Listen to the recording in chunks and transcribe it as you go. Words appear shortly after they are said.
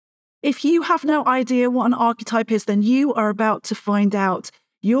If you have no idea what an archetype is, then you are about to find out.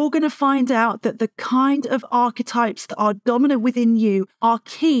 You're going to find out that the kind of archetypes that are dominant within you are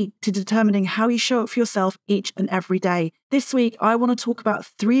key to determining how you show up for yourself each and every day. This week, I want to talk about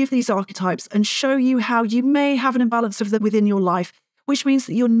 3 of these archetypes and show you how you may have an imbalance of them within your life, which means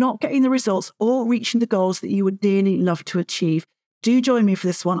that you're not getting the results or reaching the goals that you would dearly love to achieve. Do join me for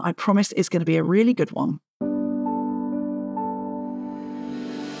this one. I promise it's going to be a really good one.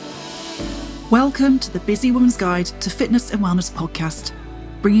 Welcome to the Busy Woman's Guide to Fitness and Wellness podcast,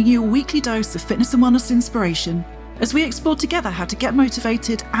 bringing you a weekly dose of fitness and wellness inspiration as we explore together how to get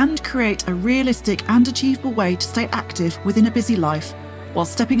motivated and create a realistic and achievable way to stay active within a busy life while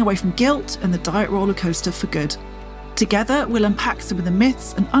stepping away from guilt and the diet roller coaster for good. Together, we'll unpack some of the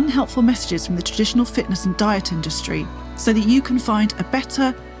myths and unhelpful messages from the traditional fitness and diet industry so that you can find a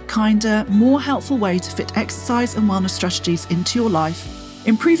better, kinder, more helpful way to fit exercise and wellness strategies into your life,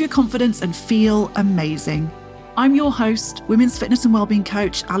 improve your confidence and feel amazing. I'm your host, women's fitness and wellbeing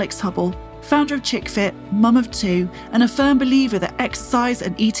coach Alex Hubble, founder of ChickFit, mum of 2, and a firm believer that exercise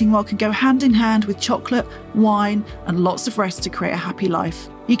and eating well can go hand in hand with chocolate, wine, and lots of rest to create a happy life.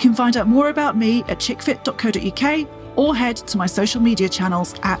 You can find out more about me at chickfit.co.uk or head to my social media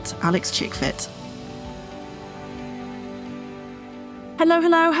channels at AlexChickFit.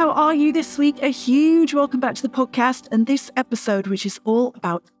 Hello, how are you this week? A huge welcome back to the podcast and this episode, which is all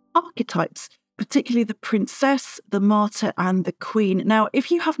about archetypes, particularly the princess, the martyr, and the queen. Now,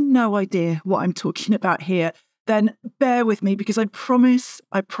 if you have no idea what I'm talking about here, then bear with me because I promise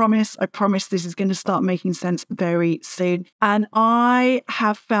this is going to start making sense very soon. And I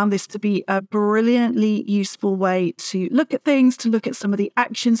have found this to be a brilliantly useful way to look at things, to look at some of the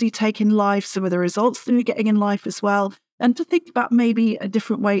actions you take in life, some of the results that you're getting in life as well, and to think about maybe a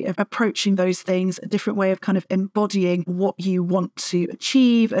different way of approaching those things, a different way of kind of embodying what you want to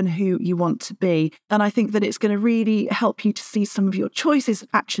achieve and who you want to be. And I think that it's going to really help you to see some of your choices and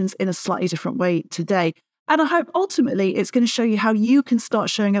actions in a slightly different way today. And I hope ultimately it's going to show you how you can start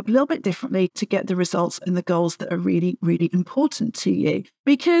showing up a little bit differently to get the results and the goals that are really, really important to you.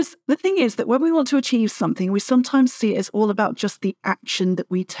 Because the thing is that when we want to achieve something, we sometimes see it as all about just the action that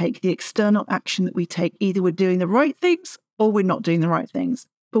we take, the external action that we take. Either we're doing the right things or we're not doing the right things.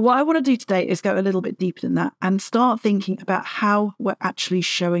 But what I want to do today is go a little bit deeper than that and start thinking about how we're actually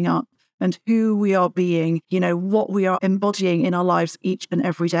showing up and who we are being, what we are embodying in our lives each and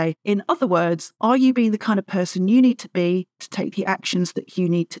every day. In other words, are you being the kind of person you need to be to take the actions that you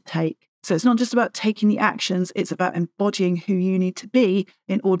need to take? So it's not just about taking the actions, it's about embodying who you need to be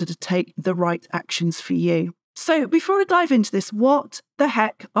in order to take the right actions for you. So before I dive into this, what the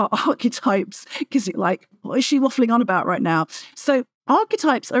heck are archetypes? Because you're like, what is she waffling on about right now? So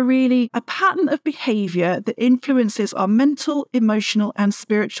archetypes are really a pattern of behavior that influences our mental, emotional, and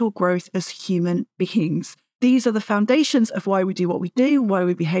spiritual growth as human beings. These are the foundations of why we do what we do, why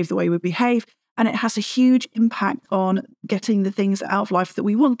we behave the way we behave, and it has a huge impact on getting the things out of life that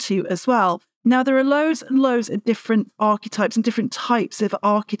we want to as well. Now, there are loads and loads of different archetypes and different types of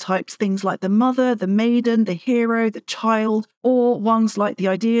archetypes, things like the mother, the maiden, the hero, the child, or ones like the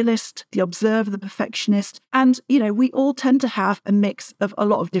idealist, the observer, the perfectionist. And, we all tend to have a mix of a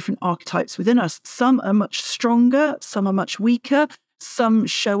lot of different archetypes within us. Some are much stronger, some are much weaker, some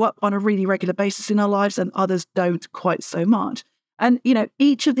show up on a really regular basis in our lives, and others don't quite so much. And,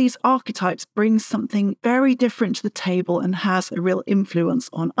 each of these archetypes brings something very different to the table and has a real influence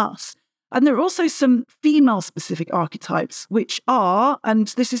on us. And there are also some female-specific archetypes, which are, and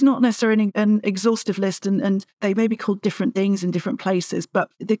this is not necessarily an exhaustive list, and they may be called different things in different places, but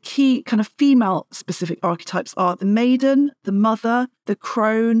the key kind of female-specific archetypes are the maiden, the mother, the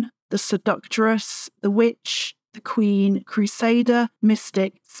crone, the seductress, the witch, the queen, crusader,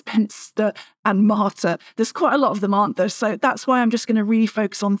 mystic, spinster, and martyr. There's quite a lot of them, aren't there? So that's why I'm just going to really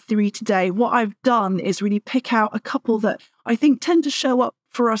focus on 3 today. What I've done is really pick out a couple that I think tend to show up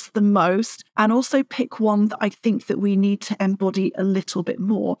for us the most, and also pick one that I think that we need to embody a little bit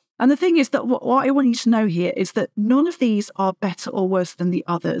more. And the thing is that what I want you to know here is that none of these are better or worse than the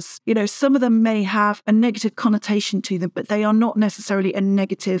others. Some of them may have a negative connotation to them, but they are not necessarily a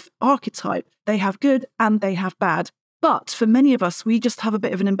negative archetype. They have good and they have bad. But for many of us, we just have a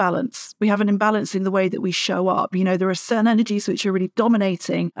bit of an imbalance. We have an imbalance in the way that we show up. There are certain energies which are really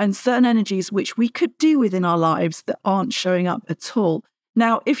dominating and certain energies which we could do within our lives that aren't showing up at all.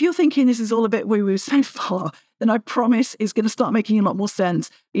 Now, if you're thinking this is all a bit woo-woo so far, then I promise it's going to start making a lot more sense.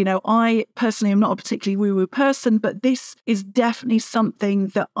 I personally am not a particularly woo-woo person, but this is definitely something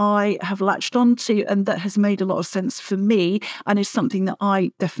that I have latched onto and that has made a lot of sense for me and is something that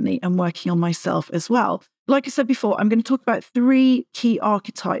I definitely am working on myself as well. like I said before, I'm going to talk about 3 key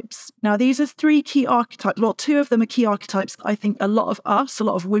archetypes. Now, these are 3 key archetypes. Well, 2 of them are key archetypes that I think a lot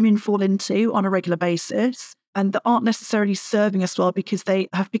of women fall into on a regular basis, and that aren't necessarily serving us well because they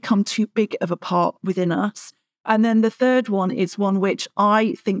have become too big of a part within us. And then the third one is one which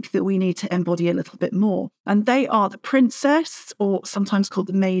I think that we need to embody a little bit more. And they are the princess, or sometimes called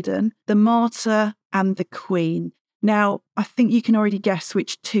the maiden, the martyr, and the queen. Now, I think you can already guess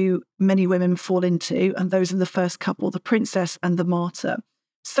which 2 many women fall into, and those are the first couple, the princess and the martyr.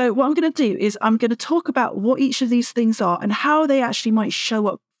 So what I'm going to do is I'm going to talk about what each of these things are and how they actually might show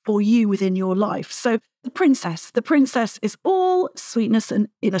up for you within your life. So the princess is all sweetness and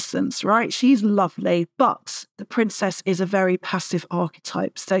innocence, right? She's lovely, but the princess is a very passive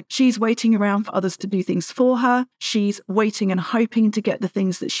archetype. So she's waiting around for others to do things for her. She's waiting and hoping to get the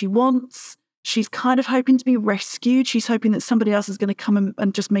things that she wants. She's kind of hoping to be rescued. She's hoping that somebody else is going to come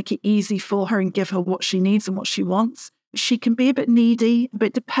and just make it easy for her and give her what she needs and what she wants. She can be a bit needy, a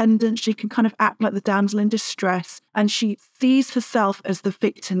bit dependent. She can kind of act like the damsel in distress, and she sees herself as the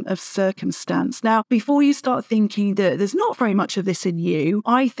victim of circumstance. Now, before you start thinking that there's not very much of this in you,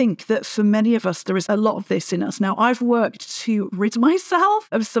 I think that for many of us, there is a lot of this in us. Now, I've worked to rid myself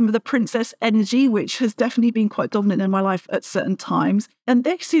of some of the princess energy, which has definitely been quite dominant in my life at certain times. And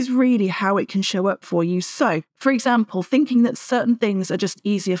this is really how it can show up for you. So, for example, thinking that certain things are just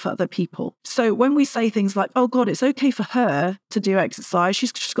easier for other people. So when we say things like, oh God, it's okay for her to do exercise,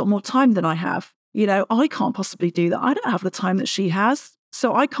 she's just got more time than I have. I can't possibly do that. I don't have the time that she has,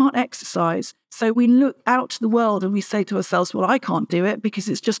 so I can't exercise. So we look out to the world and we say to ourselves, well, I can't do it because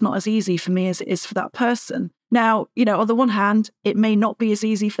it's just not as easy for me as it is for that person. Now, on the one hand, it may not be as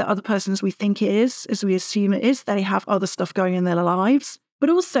easy for that other person as we think it is, as we assume it is. They have other stuff going in their lives. But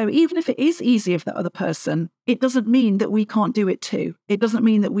also, even if it is easier for that other person, it doesn't mean that we can't do it too. It doesn't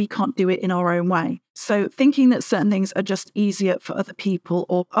mean that we can't do it in our own way. So thinking that certain things are just easier for other people,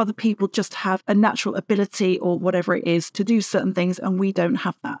 or other people just have a natural ability or whatever it is to do certain things and we don't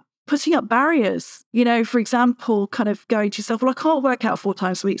have that. Putting up barriers, for example, kind of going to yourself, well, I can't work out 4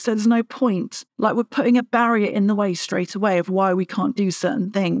 times a week, so there's no point. Like we're putting a barrier in the way straight away of why we can't do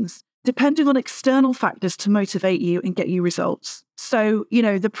certain things, depending on external factors to motivate you and get you results. So,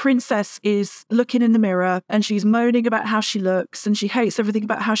 the princess is looking in the mirror and she's moaning about how she looks and she hates everything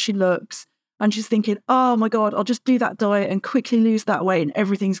about how she looks. And she's thinking, oh my God, I'll just do that diet and quickly lose that weight and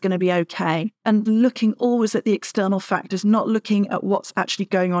everything's going to be okay. And looking always at the external factors, not looking at what's actually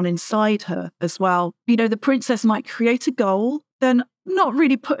going on inside her as well. The princess might create a goal, then not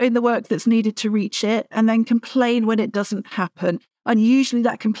really put in the work that's needed to reach it, and then complain when it doesn't happen. And usually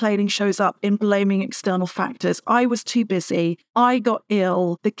that complaining shows up in blaming external factors. I was too busy. I got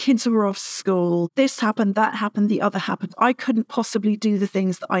ill. The kids were off school. This happened, that happened, the other happened. I couldn't possibly do the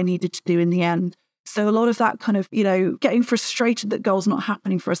things that I needed to do in the end. So a lot of that kind of, getting frustrated that goals not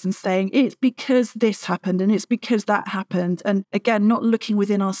happening for us and saying it's because this happened and it's because that happened. And again, not looking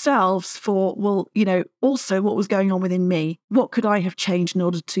within ourselves for, also what was going on within me. What could I have changed in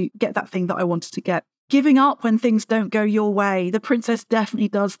order to get that thing that I wanted to get? Giving up when things don't go your way. The princess definitely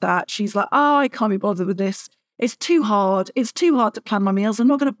does that. She's like, oh, I can't be bothered with this. It's too hard. It's too hard to plan my meals. I'm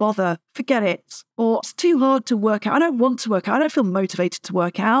not going to bother. Forget it. Or it's too hard to work out. I don't want to work out. I don't feel motivated to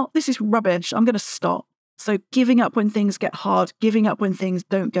work out. This is rubbish. I'm going to stop. So giving up when things get hard, giving up when things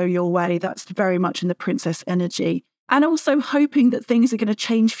don't go your way, that's very much in the princess energy. And also hoping that things are going to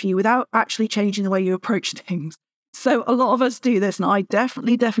change for you without actually changing the way you approach things. So a lot of us do this, and I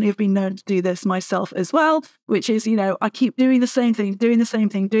definitely have been known to do this myself as well, which is, I keep doing the same thing,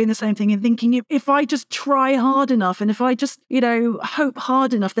 and thinking if I just try hard enough and if I just, hope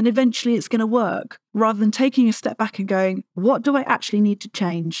hard enough, then eventually it's going to work, rather than taking a step back and going, what do I actually need to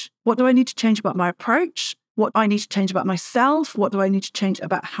change? What do I need to change about my approach? What do I need to change about myself? What do I need to change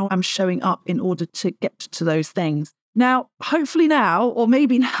about how I'm showing up in order to get to those things? Now, hopefully now, or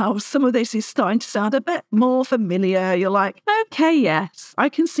maybe now, some of this is starting to sound a bit more familiar. You're like, okay, yes, I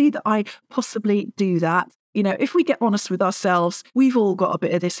can see that I possibly do that. If we get honest with ourselves, we've all got a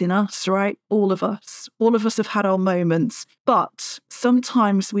bit of this in us, right? All of us have had our moments, but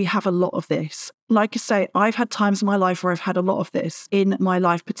sometimes we have a lot of this. Like I say, I've had times in my life where I've had a lot of this in my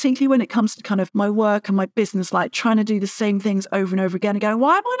life, particularly when it comes to kind of my work and my business, like trying to do the same things over and over again and going,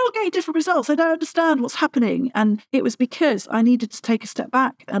 why am I not getting different results? I don't understand what's happening. And it was because I needed to take a step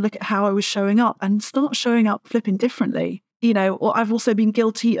back and look at how I was showing up and start showing up flipping differently. Or I've also been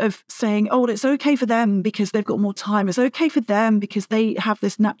guilty of saying, oh, well, it's okay for them because they've got more time. It's okay for them because they have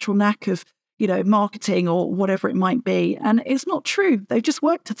this natural knack of, marketing or whatever it might be. And it's not true. They've just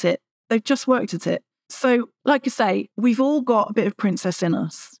worked at it. So, like I say, we've all got a bit of princess in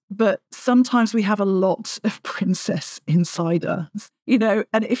us, but sometimes we have a lot of princess inside us,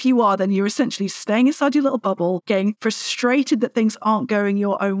 and if you are, then you're essentially staying inside your little bubble, getting frustrated that things aren't going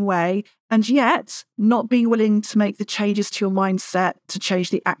your own way, and yet not being willing to make the changes to your mindset to change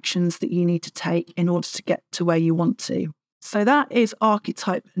the actions that you need to take in order to get to where you want to. So that is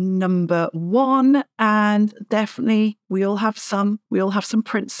archetype number 1. And definitely we all have some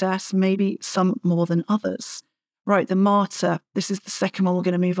princess, maybe some more than others. Right, the martyr. This is the second one we're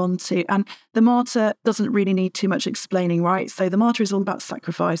going to move on to. And the martyr doesn't really need too much explaining, right? So the martyr is all about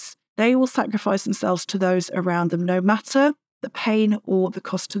sacrifice. They will sacrifice themselves to those around them, no matter the pain or the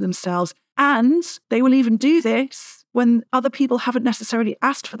cost to themselves. And they will even do this when other people haven't necessarily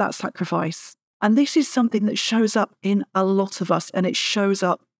asked for that sacrifice. And this is something that shows up in a lot of us, and it shows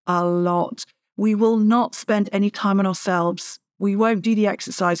up a lot. We will not spend any time on ourselves. We won't do the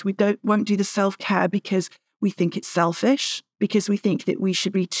exercise. We won't do the self-care because we think it's selfish, because we think that we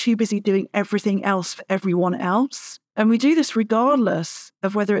should be too busy doing everything else for everyone else. And we do this regardless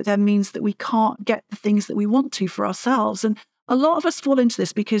of whether it then means that we can't get the things that we want to for ourselves. And a lot of us fall into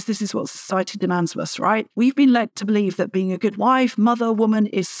this because this is what society demands of us, right? We've been led to believe that being a good wife, mother, woman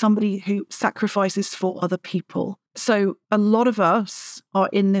is somebody who sacrifices for other people. So a lot of us are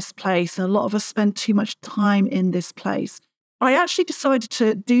in this place, and a lot of us spend too much time in this place. I actually decided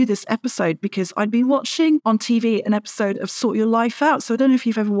to do this episode because I'd been watching on TV an episode of Sort Your Life Out. So I don't know if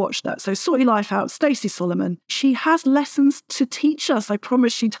you've ever watched that. So Sort Your Life Out, Stacey Solomon, she has lessons to teach us. I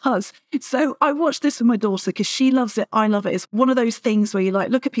promise she does. So I watched this with my daughter because she loves it. I love it. It's one of those things where you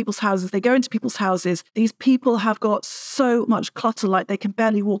look at people's houses. They go into people's houses. These people have got so much clutter, they can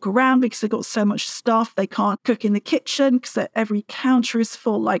barely walk around because they've got so much stuff. They can't cook in the kitchen because every counter is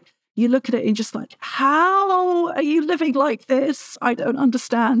full. You look at it and you're just how are you living like this? I don't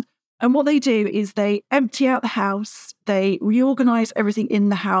understand. And what they do is they empty out the house, they reorganize everything in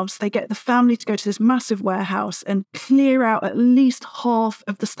the house, they get the family to go to this massive warehouse and clear out at least half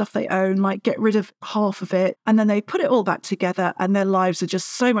of the stuff they own, get rid of half of it, and then they put it all back together, and their lives are just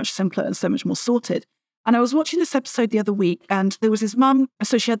so much simpler and so much more sorted. And I was watching this episode the other week, and there was his mum.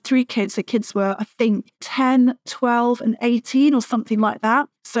 So she had 3 kids. The kids were, I think, 10, 12, and 18 or something like that.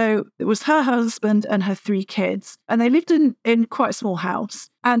 So it was her husband and her 3 kids. And they lived in quite a small house.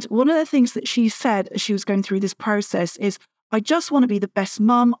 And one of the things that she said as she was going through this process is, I just want to be the best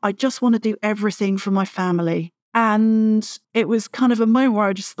mum. I just want to do everything for my family. And it was kind of a moment where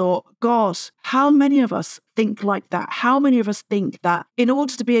I just thought, God, how many of us think like that? How many of us think that in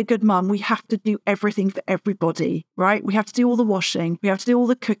order to be a good mum, we have to do everything for everybody, right? We have to do all the washing. We have to do all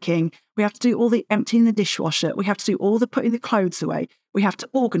the cooking. We have to do all the emptying the dishwasher. We have to do all the putting the clothes away. We have to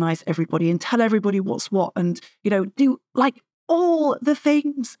organize everybody and tell everybody what's what and, do all the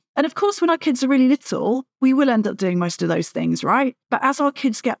things. And of course, when our kids are really little, we will end up doing most of those things, right? But as our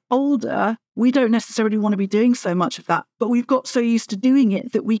kids get older, we don't necessarily want to be doing so much of that. But we've got so used to doing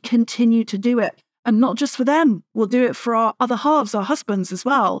it that we continue to do it. And not just for them, we'll do it for our other halves, our husbands as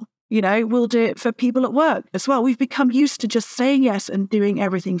well. We'll do it for people at work as well. We've become used to just saying yes and doing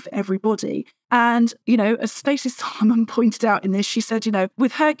everything for everybody. And, as Stacey Solomon pointed out in this, she said,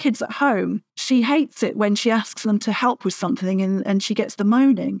 with her kids at home, she hates it when she asks them to help with something and she gets the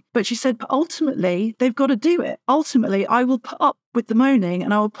moaning. But she said, but ultimately, they've got to do it. Ultimately, I will put up with the moaning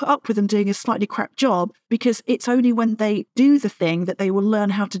and I will put up with them doing a slightly crap job because it's only when they do the thing that they will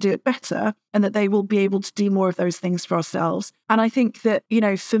learn how to do it better and that they will be able to do more of those things for ourselves. And I think that,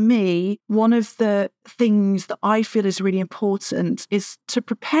 for me, one of the things that I feel is really important is to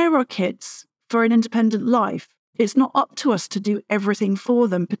prepare our kids for an independent life. It's not up to us to do everything for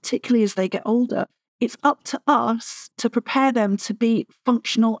them, particularly as they get older. It's up to us to prepare them to be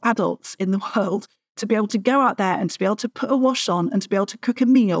functional adults in the world, to be able to go out there and to be able to put a wash on and to be able to cook a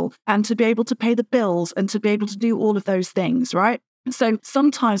meal and to be able to pay the bills and to be able to do all of those things, right? So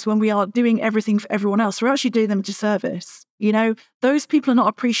sometimes when we are doing everything for everyone else, we're actually doing them a disservice. Those people are not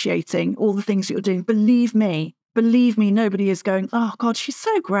appreciating all the things that you're doing. Believe me, nobody is going, oh God, she's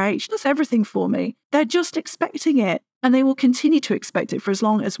so great. She does everything for me. They're just expecting it. And they will continue to expect it for as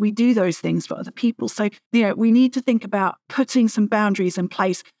long as we do those things for other people. So, we need to think about putting some boundaries in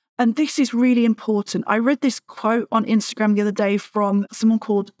place. And this is really important. I read this quote on Instagram the other day from someone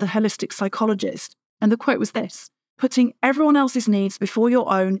called the Holistic Psychologist. And the quote was this: putting everyone else's needs before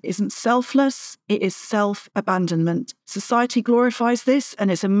your own isn't selfless, it is self-abandonment. Society glorifies this, and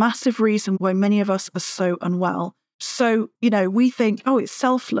it's a massive reason why many of us are so unwell. So, we think, oh, it's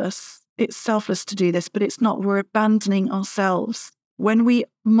selfless to do this, but it's not. We're abandoning ourselves. When we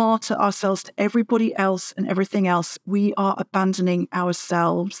martyr ourselves to everybody else and everything else, we are abandoning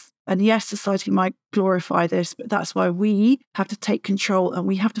ourselves. And yes, society might glorify this, but that's why we have to take control and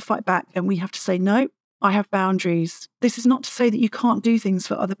we have to fight back and we have to say, no, I have boundaries. This is not to say that you can't do things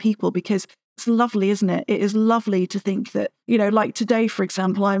for other people, because it's lovely, isn't it? It is lovely to think that, like today, for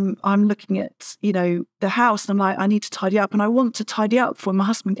example, I'm looking at, the house and I'm like, I need to tidy up, and I want to tidy up before my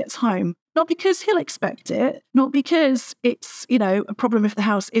husband gets home. Not because he'll expect it, not because it's, a problem if the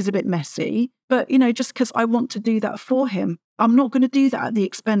house is a bit messy, but, just because I want to do that for him. I'm not going to do that at the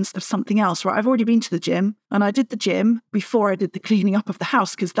expense of something else, right? I've already been to the gym, and I did the gym before I did the cleaning up of the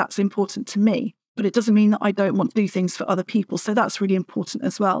house because that's important to me. But it doesn't mean that I don't want to do things for other people. So that's really important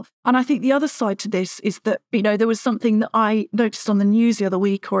as well. And I think the other side to this is that, there was something that I noticed on the news the other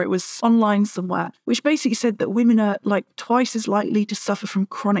week, or it was online somewhere, which basically said that women are like twice as likely to suffer from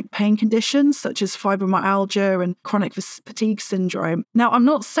chronic pain conditions such as fibromyalgia and chronic fatigue syndrome. Now, I'm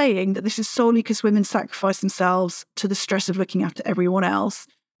not saying that this is solely because women sacrifice themselves to the stress of looking after everyone else.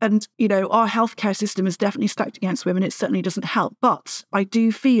 And, our healthcare system is definitely stacked against women. It certainly doesn't help. But I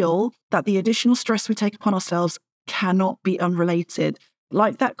do feel that the additional stress we take upon ourselves cannot be unrelated.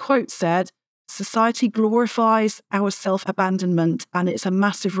 Like that quote said, society glorifies our self-abandonment, and it's a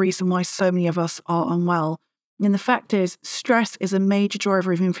massive reason why so many of us are unwell. And the fact is, stress is a major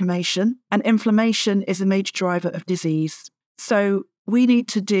driver of inflammation, and inflammation is a major driver of disease. So we need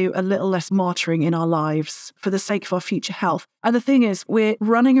to do a little less martyring in our lives for the sake of our future health. And the thing is, we're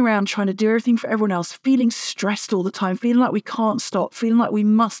running around trying to do everything for everyone else, feeling stressed all the time, feeling like we can't stop, feeling like we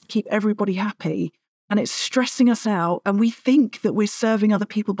must keep everybody happy. And it's stressing us out. And we think that we're serving other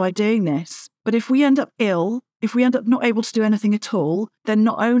people by doing this. But if we end up ill, if we end up not able to do anything at all, then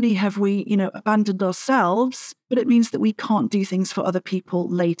not only have we, abandoned ourselves, but it means that we can't do things for other people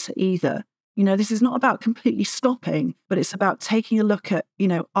later either. This is not about completely stopping, but it's about taking a look at,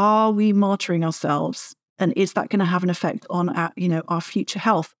 are we martyring ourselves? And is that going to have an effect on our, our future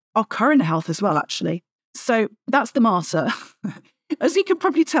health, our current health as well, actually? So that's the Martyr. As you can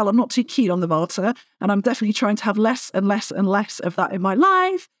probably tell, I'm not too keen on the Martyr, and I'm definitely trying to have less and less and less of that in my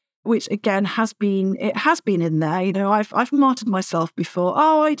life, which again has been in there. I've martyred myself before.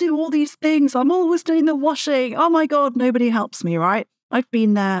 Oh, I do all these things. I'm always doing the washing. Oh my God, nobody helps me, right? I've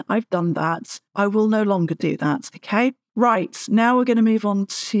been there. I've done that. I will no longer do that. Okay. Right. Now we're going to move on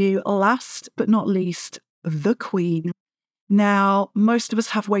to last but not least, the Queen. Now, most of us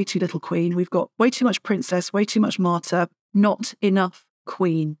have way too little Queen. We've got way too much princess, way too much martyr, not enough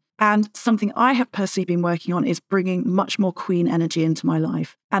Queen. And something I have personally been working on is bringing much more Queen energy into my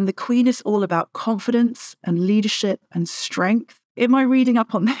life. And the Queen is all about confidence and leadership and strength. In my reading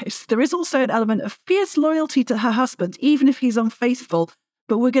up on this, there is also an element of fierce loyalty to her husband, even if he's unfaithful.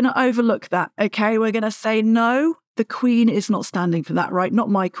 But we're going to overlook that, okay? We're going to say, no, the Queen is not standing for that, right? Not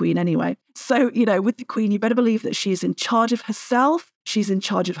my Queen anyway. So, with the Queen, you better believe that she is in charge of herself. She's in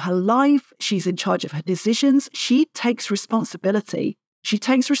charge of her life. She's in charge of her decisions. She takes responsibility. She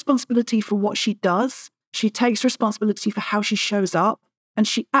takes responsibility for what she does. She takes responsibility for how she shows up. And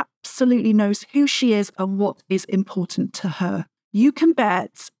she absolutely knows who she is and what is important to her. You can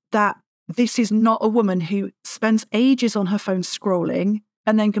bet that this is not a woman who spends ages on her phone scrolling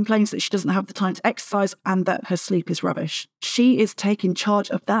and then complains that she doesn't have the time to exercise and that her sleep is rubbish. She is taking charge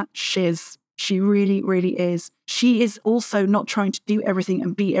of that shiz. She really, really is. She is also not trying to do everything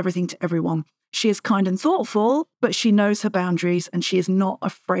and be everything to everyone. She is kind and thoughtful, but she knows her boundaries and she is not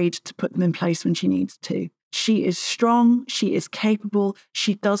afraid to put them in place when she needs to. She is strong. She is capable.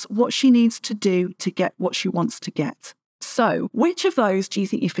 She does what she needs to do to get what she wants to get. So which of those do you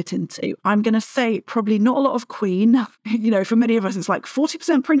think you fit into? I'm going to say probably not a lot of Queen. For many of us, it's like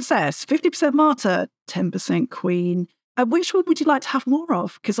 40% princess, 50% martyr, 10% Queen. And which one would you like to have more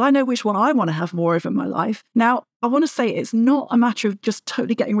of? Because I know which one I want to have more of in my life. Now, I want to say it's not a matter of just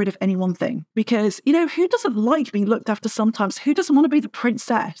totally getting rid of any one thing. Because, who doesn't like being looked after sometimes? Who doesn't want to be the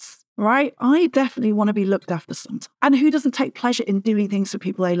princess? Right? I definitely want to be looked after sometimes. And who doesn't take pleasure in doing things for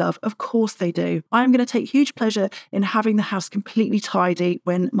people they love? Of course they do. I'm going to take huge pleasure in having the house completely tidy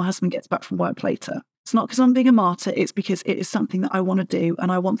when my husband gets back from work later. It's not because I'm being a martyr, it's because it is something that I want to do.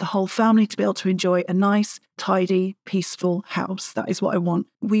 And I want the whole family to be able to enjoy a nice, tidy, peaceful house. That is what I want.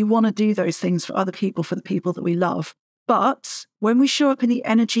 We want to do those things for other people, for the people that we love. But when we show up in the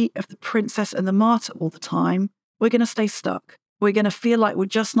energy of the princess and the martyr all the time, we're going to stay stuck. We're going to feel like we're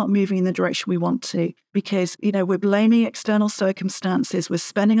just not moving in the direction we want to because, we're blaming external circumstances. We're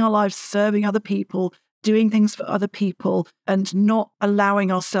spending our lives serving other people, doing things for other people, and not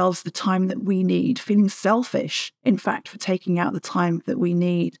allowing ourselves the time that we need, feeling selfish, in fact, for taking out the time that we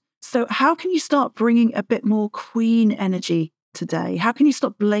need. So how can you start bringing a bit more Queen energy today? How can you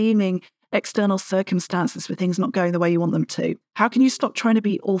stop blaming external circumstances for things not going the way you want them to? How can you stop trying to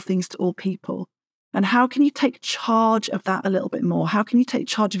be all things to all people? And how can you take charge of that a little bit more? How can you take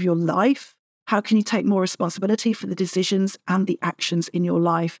charge of your life? How can you take more responsibility for the decisions and the actions in your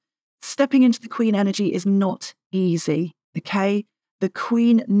life? Stepping into the Queen energy is not easy, okay? The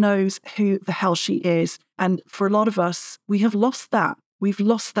Queen knows who the hell she is. And for a lot of us, we have lost that. We've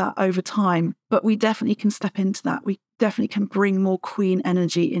lost that over time, but we definitely can step into that. We definitely can bring more Queen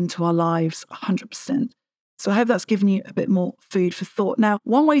energy into our lives, 100%. So I hope that's given you a bit more food for thought. Now,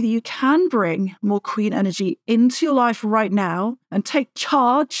 one way that you can bring more Queen energy into your life right now and take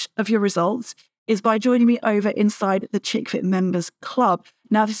charge of your results is by joining me over inside the ChickFit Members Club.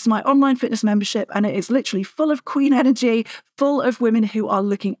 Now, this is my online fitness membership, and it is literally full of Queen energy, full of women who are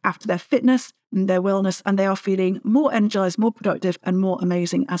looking after their fitness and their wellness, and they are feeling more energized, more productive, and more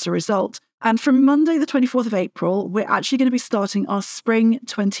amazing as a result. And from Monday, the 24th of April, we're actually going to be starting our spring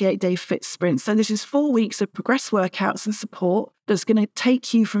 28-day fit sprint. So this is 4 weeks of progress workouts and support that's going to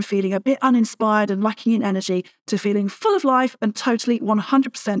take you from feeling a bit uninspired and lacking in energy to feeling full of life and totally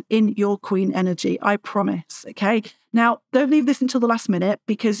 100% in your Queen energy. I promise, okay? Now, don't leave this until the last minute,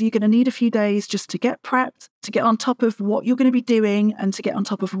 because you're going to need a few days just to get prepped, to get on top of what you're going to be doing, and to get on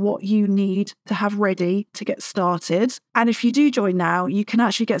top of what you need to have ready to get started. And if you do join now, you can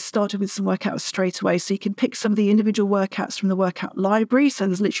actually get started with some workouts straight away. So you can pick some of the individual workouts from the workout library. So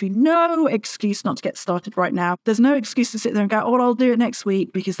there's literally no excuse not to get started right now. There's no excuse to sit there and go, oh, I'll do it next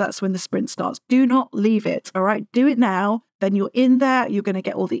week, because that's when the sprint starts. Do not leave it, all right? Do it now. Then you're in there, you're going to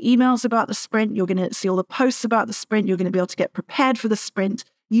get all the emails about the sprint, you're going to see all the posts about the sprint, you're going to be able to get prepared for the sprint.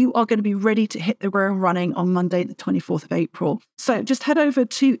 You are going to be ready to hit the ground running on Monday, the 24th of April. So just head over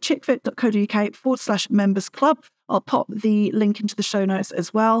to chickfit.co.uk/members club. I'll pop the link into the show notes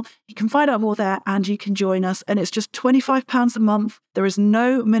as well. You can find out more there and you can join us. And it's just £25 a month. There is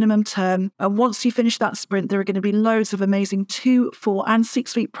no minimum term. And once you finish that sprint, there are going to be loads of amazing 2, 4 and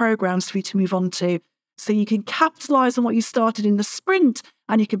 6 week programs for you to move on to. So you can capitalize on what you started in the sprint,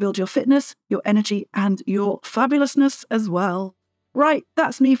 and you can build your fitness, your energy, and your fabulousness as well. Right,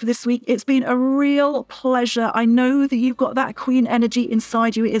 that's me for this week. It's been a real pleasure. I know that you've got that Queen energy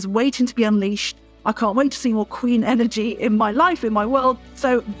inside you. It is waiting to be unleashed. I can't wait to see more Queen energy in my life, in my world.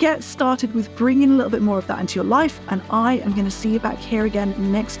 So get started with bringing a little bit more of that into your life. And I am going to see you back here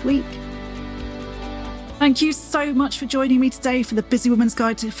again next week. Thank you so much for joining me today for the Busy Woman's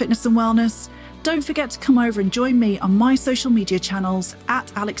Guide to Fitness and Wellness. Don't forget to come over and join me on my social media channels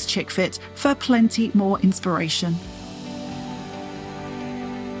 @AlexChickFit for plenty more inspiration.